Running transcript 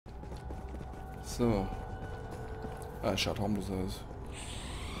So. Ah, schaut harmlos aus.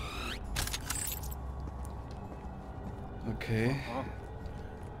 Okay.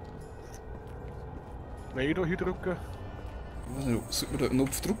 Wenn ich da hier drücke. Ich weiß nicht, sollte man da einen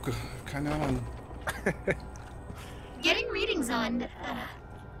Knopf drücken? Keine Ahnung. Getting readings on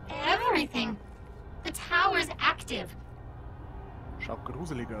everything. The tower's active. Schaut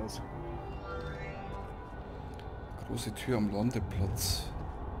gruselig aus. Große Tür am Landeplatz.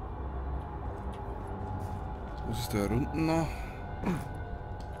 Was ist da unten noch?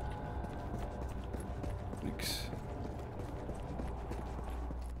 Nix.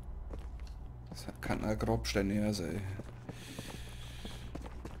 Das kann ein Grabstein her sein.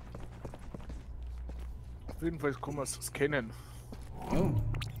 Auf jeden Fall kann man es scannen. Oh,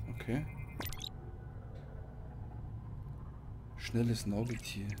 okay. Schnelles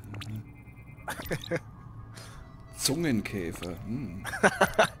Nagetier. Mhm. Zungenkäfer. Hm.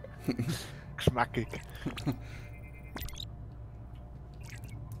 Geschmackig.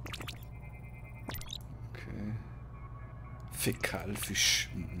 Okay. Fäkalfisch.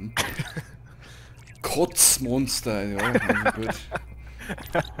 Mhm. Kotzmonster, ja, also gut.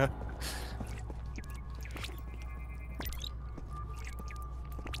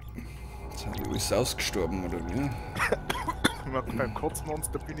 Jetzt haben die alles ausgestorben, oder wie? Beim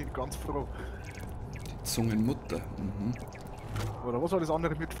Kotzmonster bin ich ganz froh. Die Zungenmutter. Mhm. Oder was war das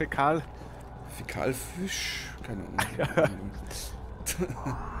andere mit Fäkal? Fäkalfisch? Keine Ahnung.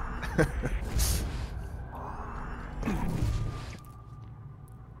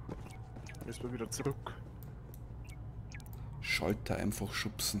 Jetzt mal wieder zurück. Schalter einfach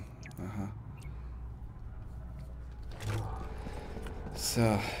schubsen. Aha. So.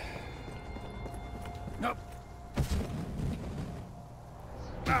 Ja.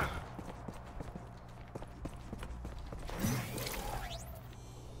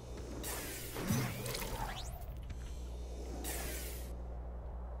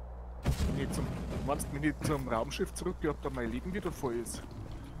 Meinst du mich nicht zum Raumschiff zurück, ob da mein Leben wieder voll ist?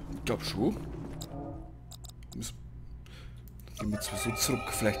 Ich glaube schon. Gehen wir sowieso zurück.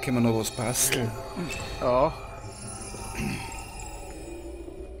 Vielleicht können wir noch was basteln. Ja.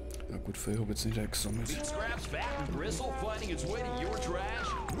 Ja gut, ich habe jetzt nicht eingesammelt.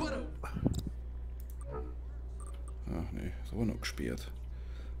 Ach nee, ist aber noch gesperrt.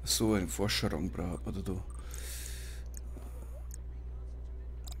 So einen Forscherraum braucht man da.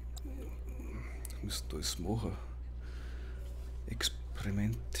 Was müssen da alles machen?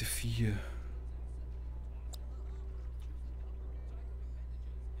 Experimente 4.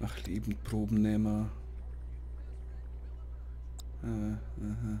 Nach Leben Proben nehmen.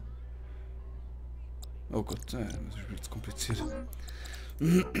 Oh Gott, das ist jetzt kompliziert.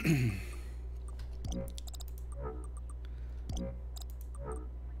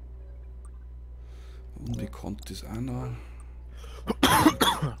 Unbekannt ist auch noch.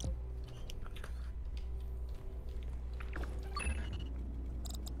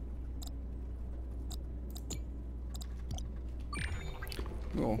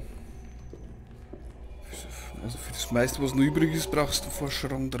 Ja. Also für das meiste, was noch übrig ist, brauchst du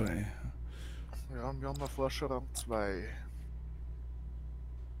Forscherrang 3. Ja, wir haben noch Forscherrang 2.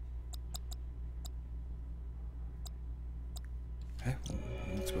 Hä?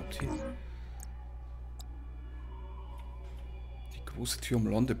 Wo jetzt überhaupt hin? Die große Tür am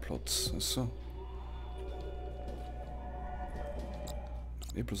Landeplatz. Achso.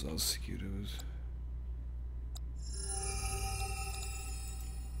 Eh bloß aussehen, oder was?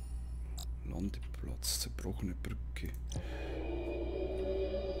 Landeplatz, zerbrochene Brücke.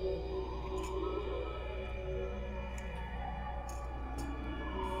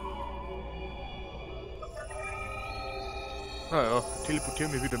 Naja,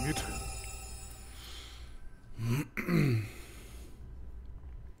 teleportieren wir wieder mit.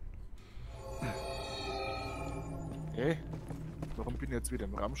 Hey, warum bin ich jetzt wieder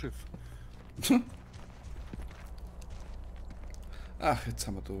im Raumschiff? Ach, jetzt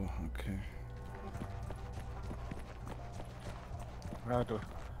haben wir da, okay. Ja, da.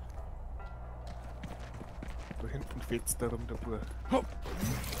 Da hinten fetzt darum der Bub.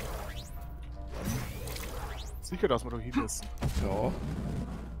 Sicher, dass wir da hin müssen. Ja.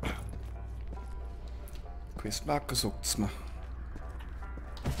 Questmarker sagt's mir.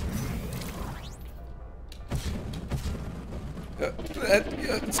 Ja,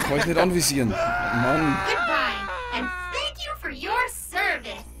 jetzt kann ich nicht anvisieren. Mann. Goodbye, and thank you for your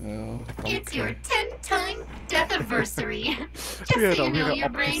service. Ja, It's your danke. 10th death anniversary. Just Ja, so da you know, wieder your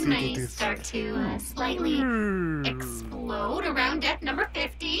brain may abgesiedelt ist. start to slightly explode around death number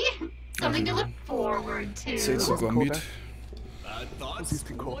 50. Something to look forward to. Seht sogar mit. Das ist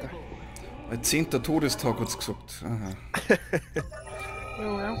die Karte. Ein 10. Todestag hat's gesagt. Aha.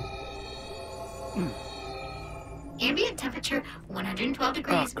 Ja. Ambient temperature 112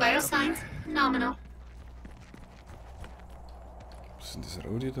 degrees. Vital signs nominal. Was sind das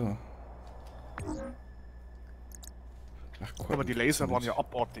Rote da? Ach, Aber die Laser waren ja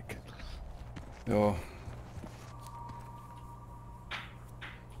abartig. Ja.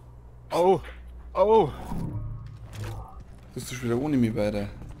 Oh! Oh! Das ist wieder ohne mich weiter.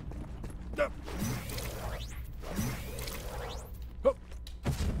 Ja. Oh!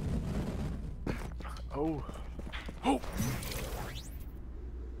 Oh! Oh.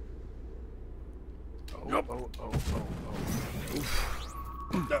 Uff.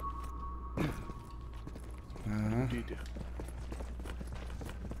 Ja. Aha.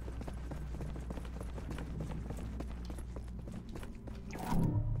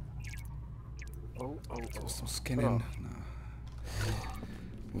 Oh. Was zum Scannen? Ja. Na.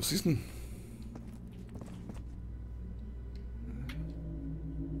 Was ist denn?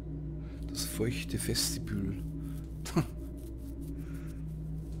 Das feuchte Vestibül.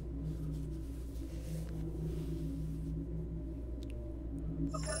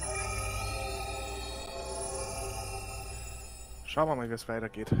 Schauen wir mal, wie es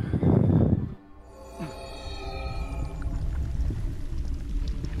weitergeht.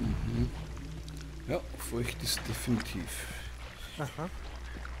 Ja, feucht ist definitiv. Aha.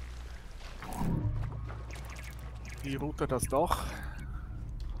 Die Route das Dach.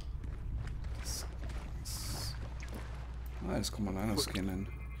 Ah, das kann man auch noch scannen.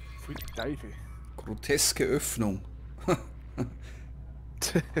 Für die Teufel. Groteske Öffnung.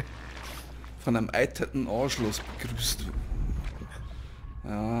 Von einem eiterten Anschluss begrüßt.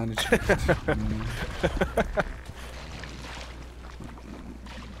 Ja, nicht schlecht.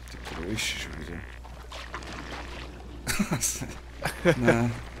 Die Geräusche schon wieder.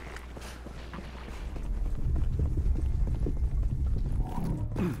 Nein.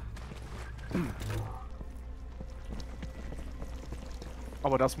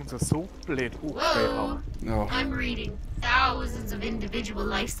 Aber dass wir uns das so blöd hochgestellt Whoa! haben. Ja. I'm reading thousands of individual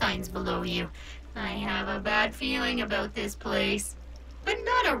life signs below you. I have a bad feeling about this place. But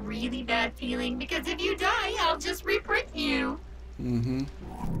not a really bad feeling, because if you die, I'll just reprint you. Mhm.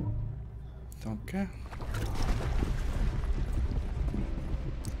 Danke.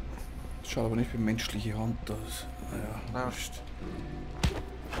 Schaut aber nicht wie menschliche Hand aus. Naja, Na. wurscht.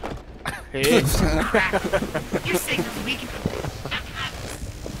 Hey! Your signal's weak.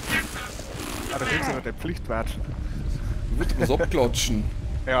 Ah, da kriegst du noch den Pflichtwert. Wird was abklatschen.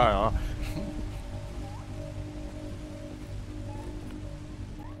 Ja.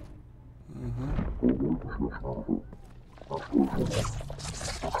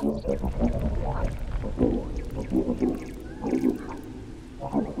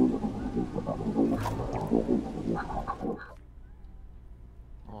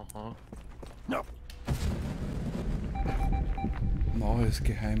 Aha. Ja. Nahes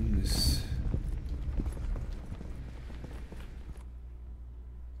Geheimnis.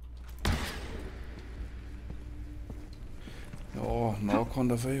 Ja, nah kann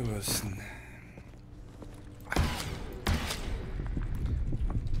der viel wissen.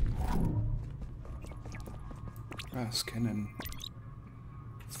 Ah, scannen.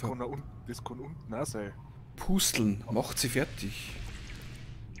 Das kann unten auch sein. Pusteln, macht sie fertig.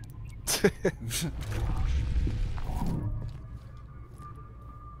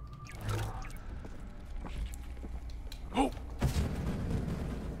 Oh.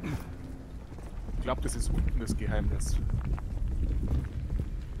 Ich glaube, das ist unten das Geheimnis.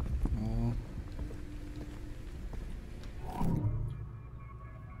 Ja.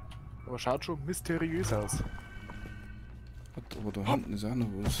 Aber schaut schon mysteriös aus. Aber da hinten ist auch noch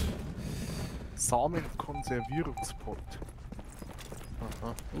was. Samenkonservierungspot.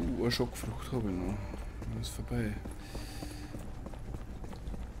 Aha. Eine Schockfrucht habe ich noch. Dann ist vorbei.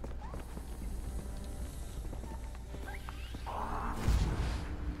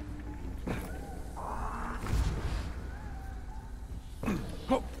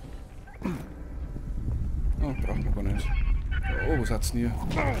 Oh, brauchen wir gar nicht. Oh, was hat's denn hier?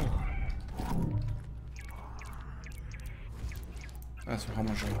 Also haben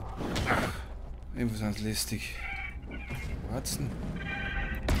wir schon. Irgendwas ganz lästig. Wo hat's denn?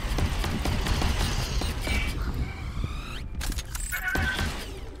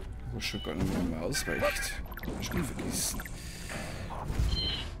 Was schon gar nicht mehr ausweicht. Schon vergessen.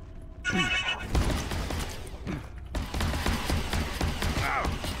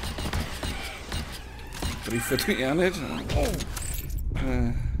 Treffer tue ich auch nicht.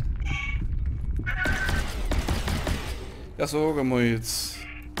 Ja, sag einmal jetzt.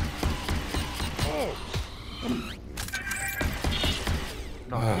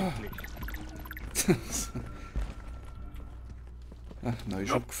 Na, endlich. Ach, neue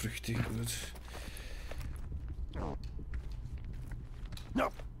Schockfrüchte, gut.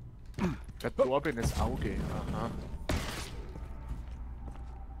 Verdorbenes Auge. Aha.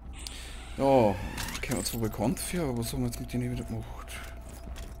 Ja, kennen wir zwar bekannt für, aber was haben wir jetzt mit denen wieder gemacht?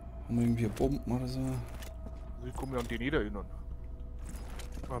 Haben wir irgendwie Bomben oder so? Also ich kann mich an die nicht erinnern.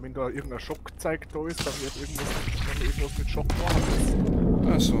 Aber wenn da irgendein Schockzeug da ist, dann wird irgendwas mit Schock machen.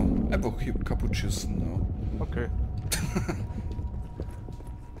 Also, einfach hier kaputt schießen, ja. Okay.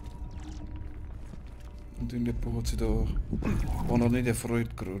 Und in der hat sich da war noch nicht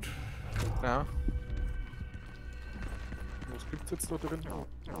erfreut gerade. Ja. Was gibt's jetzt da drin?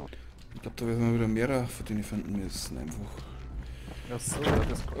 Ich glaube, da werden wir wieder mehrere von denen finden müssen, einfach. Ja, so, ja,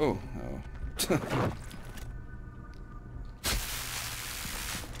 das kommt. Oh, ja.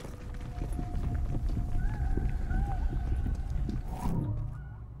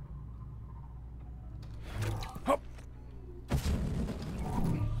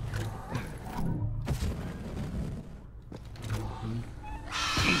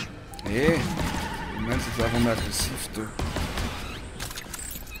 Hey, du meinst jetzt einfach mal aggressiv, du.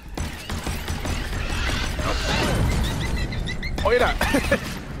 Alter!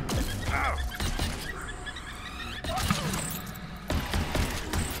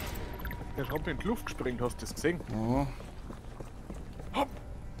 Der hat mir in die Luft gesprengt, hast du das gesehen? Ja.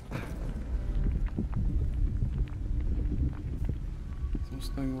 Jetzt muss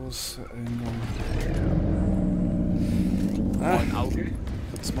noch irgendwas ändern. Ein Auge.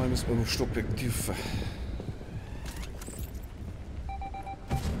 Jetzt mal müssen wir noch Stoppobjektiv.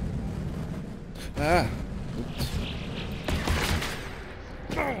 Ah, gut.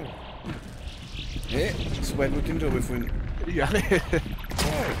 Hey, so weit nur den da vorhin. Ja, ne.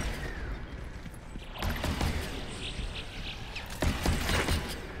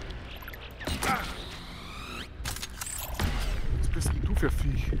 Was bist denn du für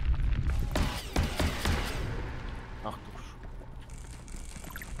Viech? Ach du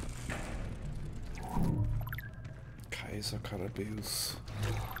Kaiser Karabeus.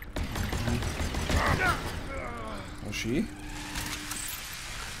 War schön.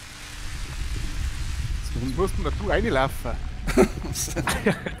 Jetzt musst du da reinlaufen.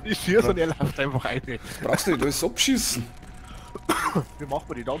 Ich schieße und er läuft einfach rein. Brauchst du nicht alles abschießen? Wie machen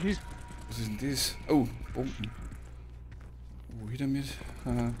wir die dann hin? Was ist denn das? Oh, Bomben. Wo hier damit?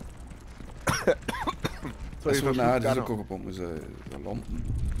 Aha. Soll ich Achso, nein, das ist noch? gar keine Bombe, das ist ein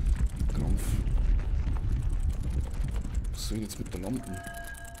Lampenkrampf. Was soll ich jetzt mit der Lampen?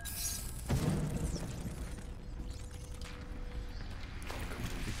 Komm,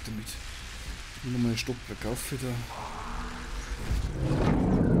 weg damit. Ich will nochmal einen Stockwerk auf wieder.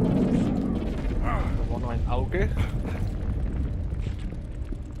 Da war noch ein Auge.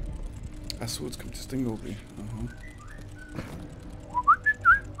 Achso, jetzt kommt das Ding oben. Aha.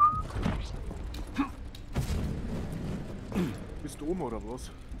 Bist du oben oder was?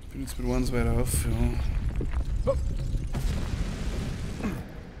 Ich bin jetzt mit eins weiter auf, ja.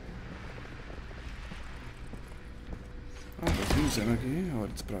 Ah, da ist Energie, aber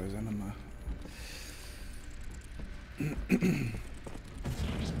jetzt brauche ich es auch nicht mehr.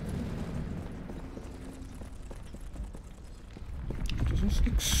 Das ist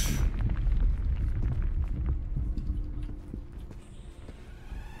nix.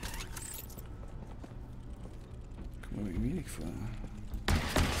 Kann man mit wenig fahren.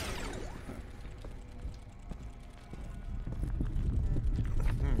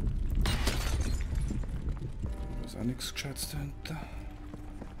 Da ist auch nichts Gescheites dahinter.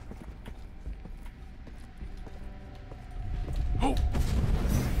 Oh!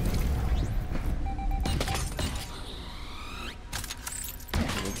 Da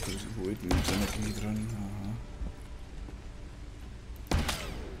ist wohl mit Energie dran. Aha.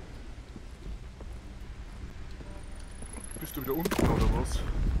 Bist du wieder unten oder was?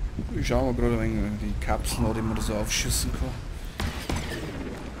 Ich schau mal gerade ein wenig die Kapseln an, die man da so aufschießen kann.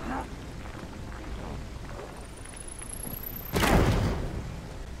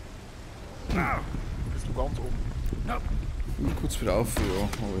 Bist du ganz oben? Ja. Ich bin kurz wieder auf, ja,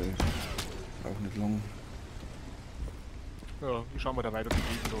 aber auch nicht lang. Ja, ich schau mal da weiter zu gehen.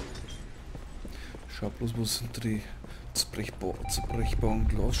 Schau bloß, was hinter die zerbrechbaren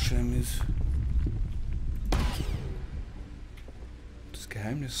Glasscheiben ist. Das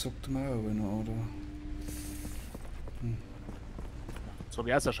Geheimnis sagt er mir auch, aber noch, oder? So habe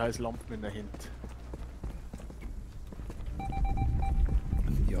ich auch so scheiß Lampen in der Hand.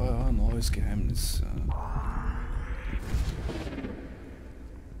 Ja, ja, neues Geheimnis.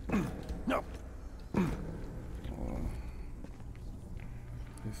 Ja.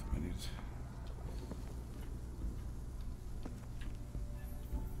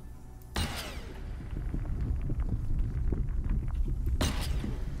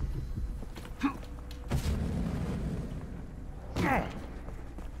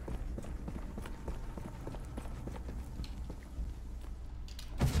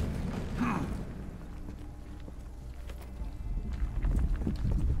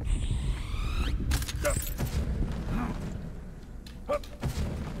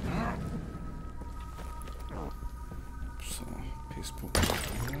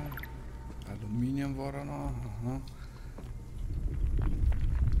 da noch. Aha.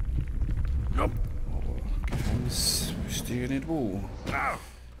 Ja. Aber Geheimnis wüsste ich nicht wo.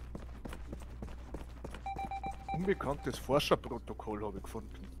 Unbekanntes Forscherprotokoll habe ich gefunden.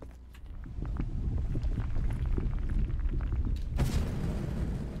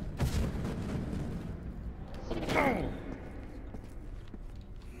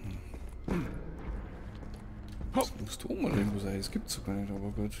 Das musst du auch mal irgendwo sein. Das gibt's sogar nicht, aber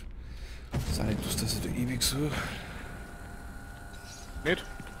gut. Sei nicht, dass ich da ewig so. Nicht?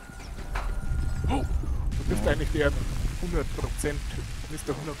 Oh, du bist eigentlich der 100%.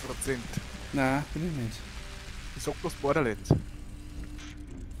 Mr. 100%. Nein, bin ich nicht. Ich sag bloß Borderlands.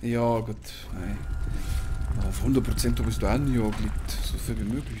 Ja, gut. Nein. Aber auf 100% habe ich da auch nie angelegt. So viel wie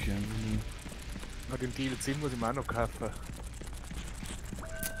möglich eigentlich. Na, den DLC muss ich mir auch noch kaufen.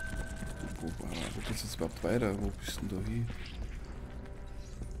 Wo geht's jetzt überhaupt weiter? Wo bist du denn da hin?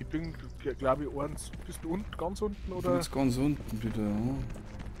 Ich bin, glaube ich, eins. Bist du unten, ganz unten oder? Jetzt ganz unten wieder. Ja.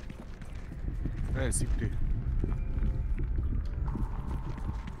 Nein, 7.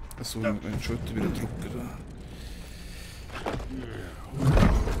 Achso, ja. Mit meinen Schalter wieder drucken da.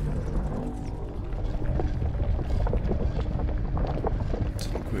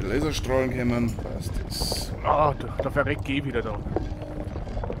 Jetzt noch coole Laserstrahlen kommen. Passt jetzt. Ah, da verreckt ich wieder da. Oh.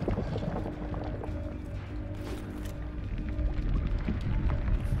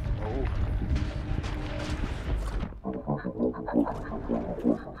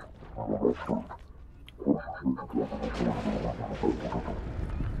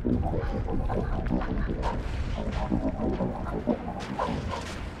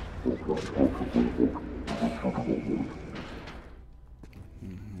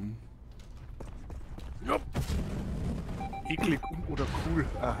 Ja. Eklig oder cool.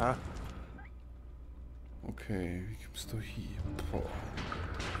 Aha. Okay, wie kommst du hier? Boah.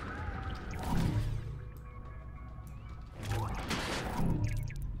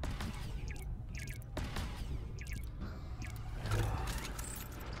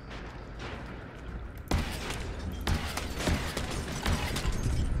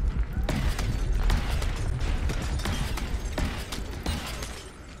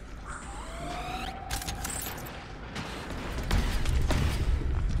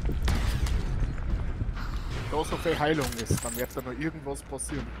 Da so viel Heilung ist, dann wird da noch irgendwas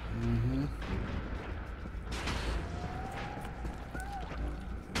passieren. Mhm.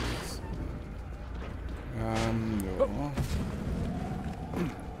 Ja.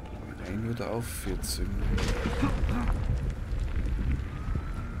 Ein wieder auf jetzt irgendwie.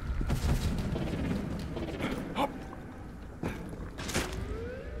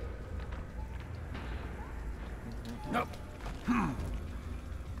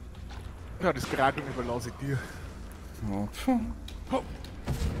 Ja, das Krakeln überlasse ich dir. Ja, puh.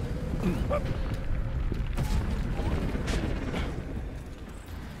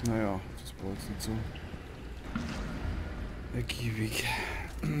 Naja, das braucht jetzt nicht so. Ergiebig.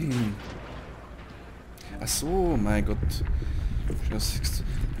 Ach so, mein Gott. Jetzt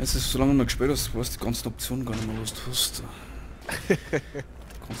ist so lange noch gespielt hast, du weißt die ganzen Optionen gar nicht mehr, was du hast.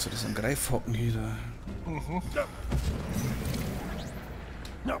 Kannst du das am Greif hocken hier da? Mhm. Ja.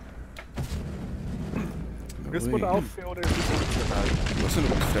 Ja. Wirst du da auf oder ist das optional? Ich weiß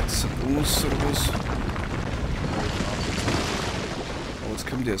nicht, ob vielleicht ist ein Bonus oder was. Aber jetzt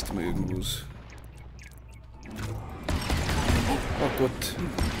kommt erst mal irgendwas. Oh Gott.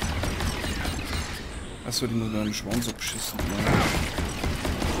 Achso, die muss man einen Schwanz abschießen.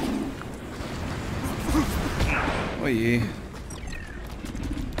 Oh je.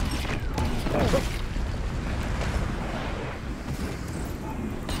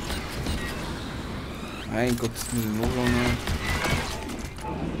 Mein Gott, das muss ich noch lange.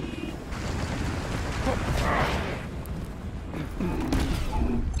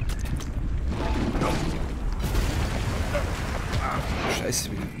 Scheiße,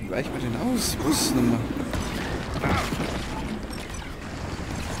 wie weicht man denn aus? Ich weiß es nicht mehr.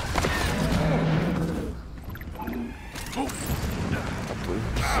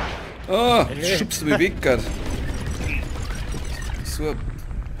 Ah, oh, schubst du mich weg grad. So ein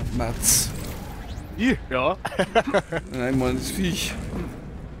Matz. Ja. Nein, Mann, das Viech.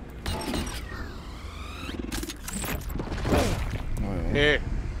 Naja. Hey.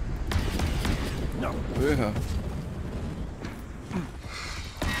 Höher.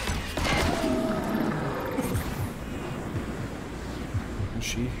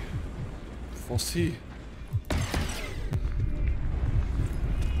 Ski. Fossi.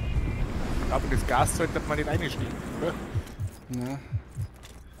 Aber das Gas sollte man nicht einstehen, oder? Na.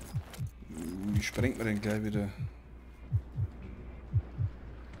 Wie sprengt man denn gleich wieder?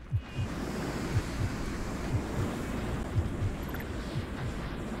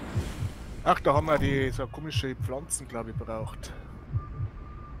 Ach, da haben wir die so komische Pflanzen, glaube ich, braucht.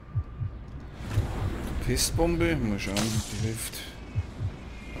 Pestbombe? Mal schauen, ob die hilft.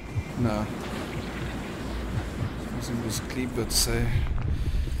 Na. Muss irgendwas geklebt sein.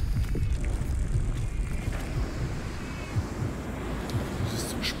 Was ist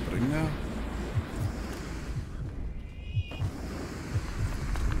zum Springer?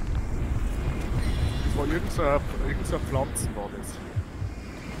 Das war irgendeine Pflanzen war das.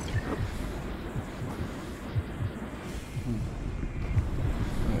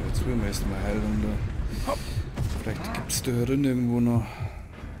 Ja, jetzt will wir erstmal Heilung da. Vielleicht gibt es da herin irgendwo noch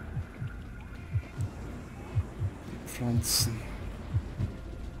die Pflanzen.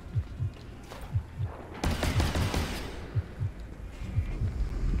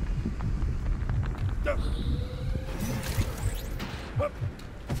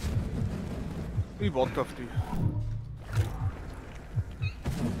 Ich warte auf die.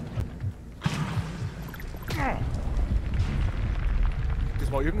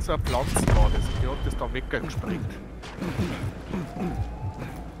 Das war irgendeine Pflanzen war das. Die hat das dann weggesprengt.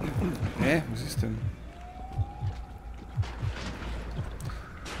 Hä? Was ist denn?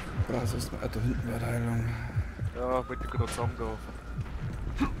 Brauchst erstmal. Ah, da hinten war die Heilung. Ja, wollte ich gerade sagen,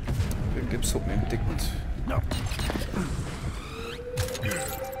 da. Irgendetwas hat mich entdeckt.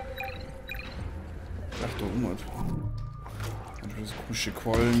 Ach, da oben hat. Das komische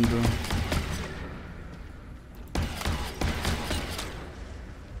Quallen da.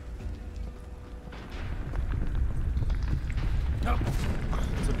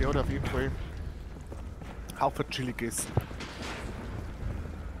 Also der hat auf jeden Fall Haufen Chili gegessen.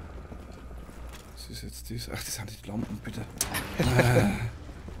 Was ist jetzt das? Ach, das sind die Lampen, bitte.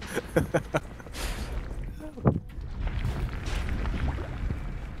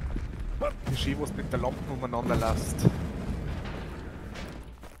 Wie schön, was mit der Lampe umeinander lässt.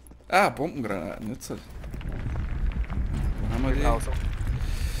 Ah, Bombengranaten, jetzt halt. Wo haben wir die? Also,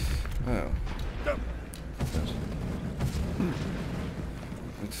 Ah ja.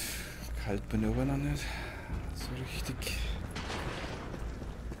 Gut. Kalt bin ich aber noch nicht. So richtig.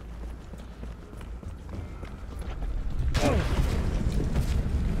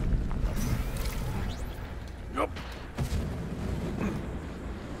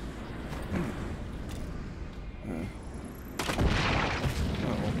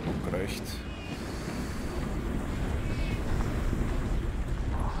 Reicht.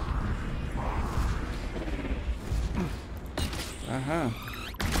 Aha.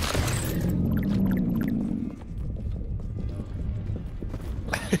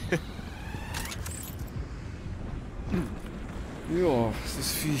 Ja,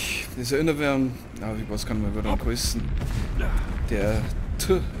 das Viech. Das erinnert mich an. Ah, ich weiß gar nicht mehr, wer da heißen. Der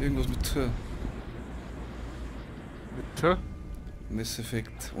irgendwas mit T. mit T. Mass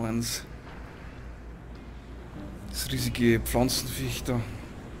Effect 1. Das riesige Pflanzenviech da.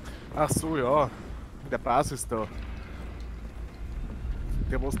 Ach so, ja. In der Basis da.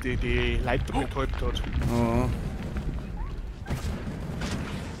 Der, was die Leitung betäubt hat. Ah.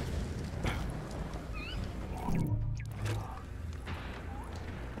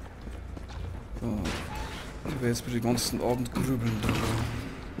 So. Ich werde jetzt für den ganzen Abend grübeln.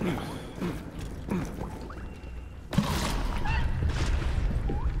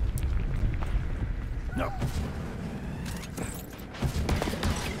 Ja.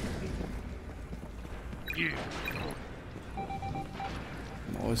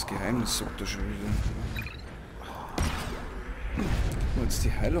 Neues Geheimnis, sagt er schon wieder. Oh, jetzt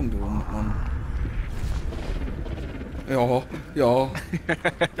die Heilung da oben, Mann. Ja, ja.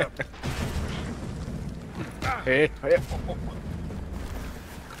 Hey, hey.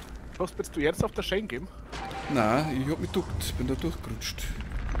 Was willst du jetzt auf der Schein geben? Nein, ich hab mich duckt, bin da durchgerutscht.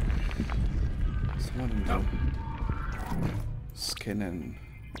 Was haben wir denn da? Scannen.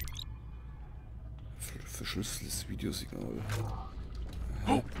 Verschlüsseltes Videosignal.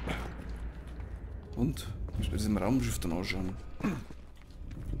 Aha. Und? Ich will das im Raumschiff dann ausschauen.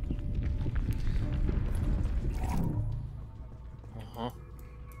 Aha.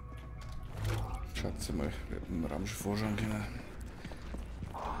 Schaut mal, wir hätten im Raumschiff ausschauen können.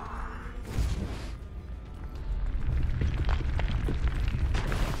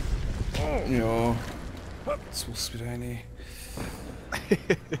 Ja, jetzt muss wieder eine.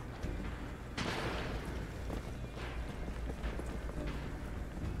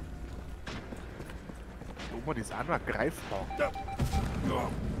 Oma, die ist auch noch greifbar.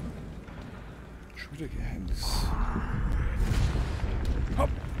 Schon wieder Geheimnis. Hopp.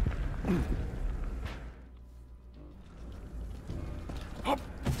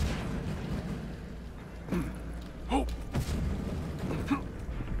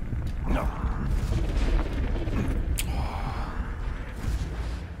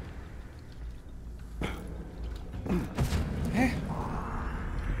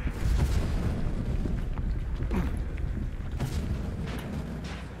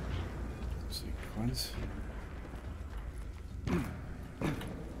 Keins.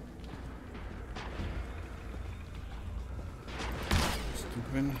 Bist du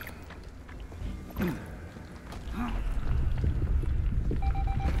drin?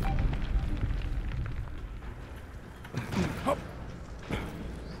 Hopp.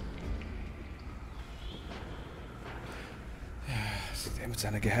 Ja, ist der mit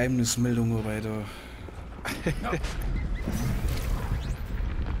seiner Geheimnismeldung weiter. Ja.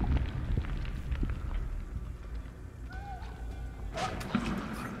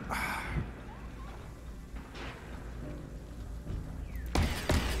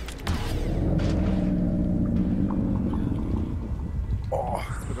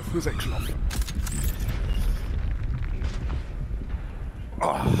 Fuß eingeschlafen.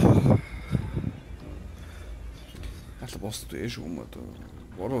 Ach, da warst du eh schon mal. Da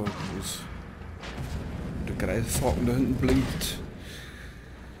war doch was. Der Greifhaken da hinten blinkt.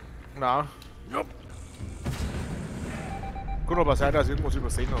 Na. Ja. Kann aber sein, dass ich irgendwas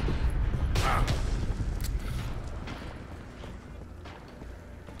übersehen habe.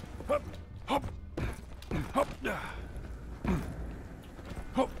 Hopp, hopp, hopp, ja.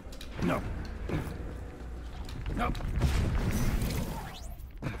 Hopp, ja. Ja.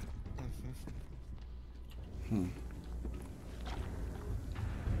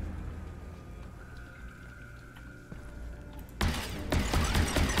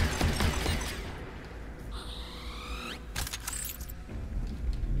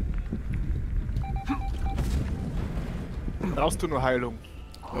 Brauchst du nur Heilung?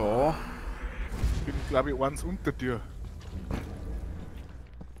 Ja. Ich bin, glaube ich, eins unter dir.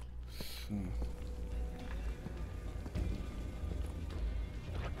 So.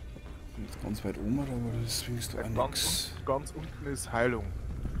 Jetzt ganz weit oben, aber das willst du auch nix. Ganz unten ist Heilung.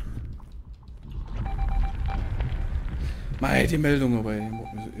 Mei, die Meldung, aber ich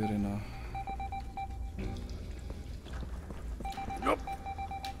mach mich so irre nach. Ja.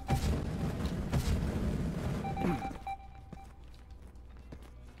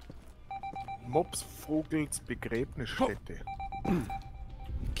 Mopsvogels Begräbnisstätte.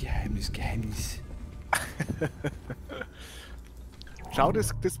 Geheimnis, Geheimnis. Schau,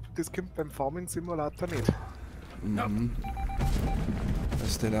 das kommt beim Farming Simulator nicht. Mhm.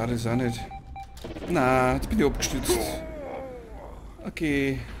 Das Stellar ist auch nicht. Na, jetzt bin ich abgestützt.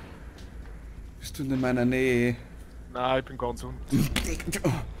 Okay. Bist du in meiner Nähe? Nein, ich bin ganz unten.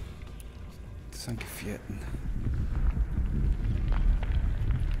 Das sind Gefährten.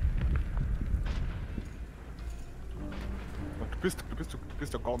 Du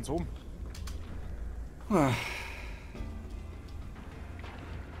bist ja ganz oben. Ah.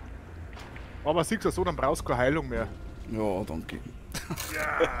 Aber siehst du so, dann brauchst du keine Heilung mehr. Ja, danke.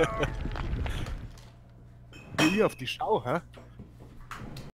 Ja. Wie ich auf die Schau, hä?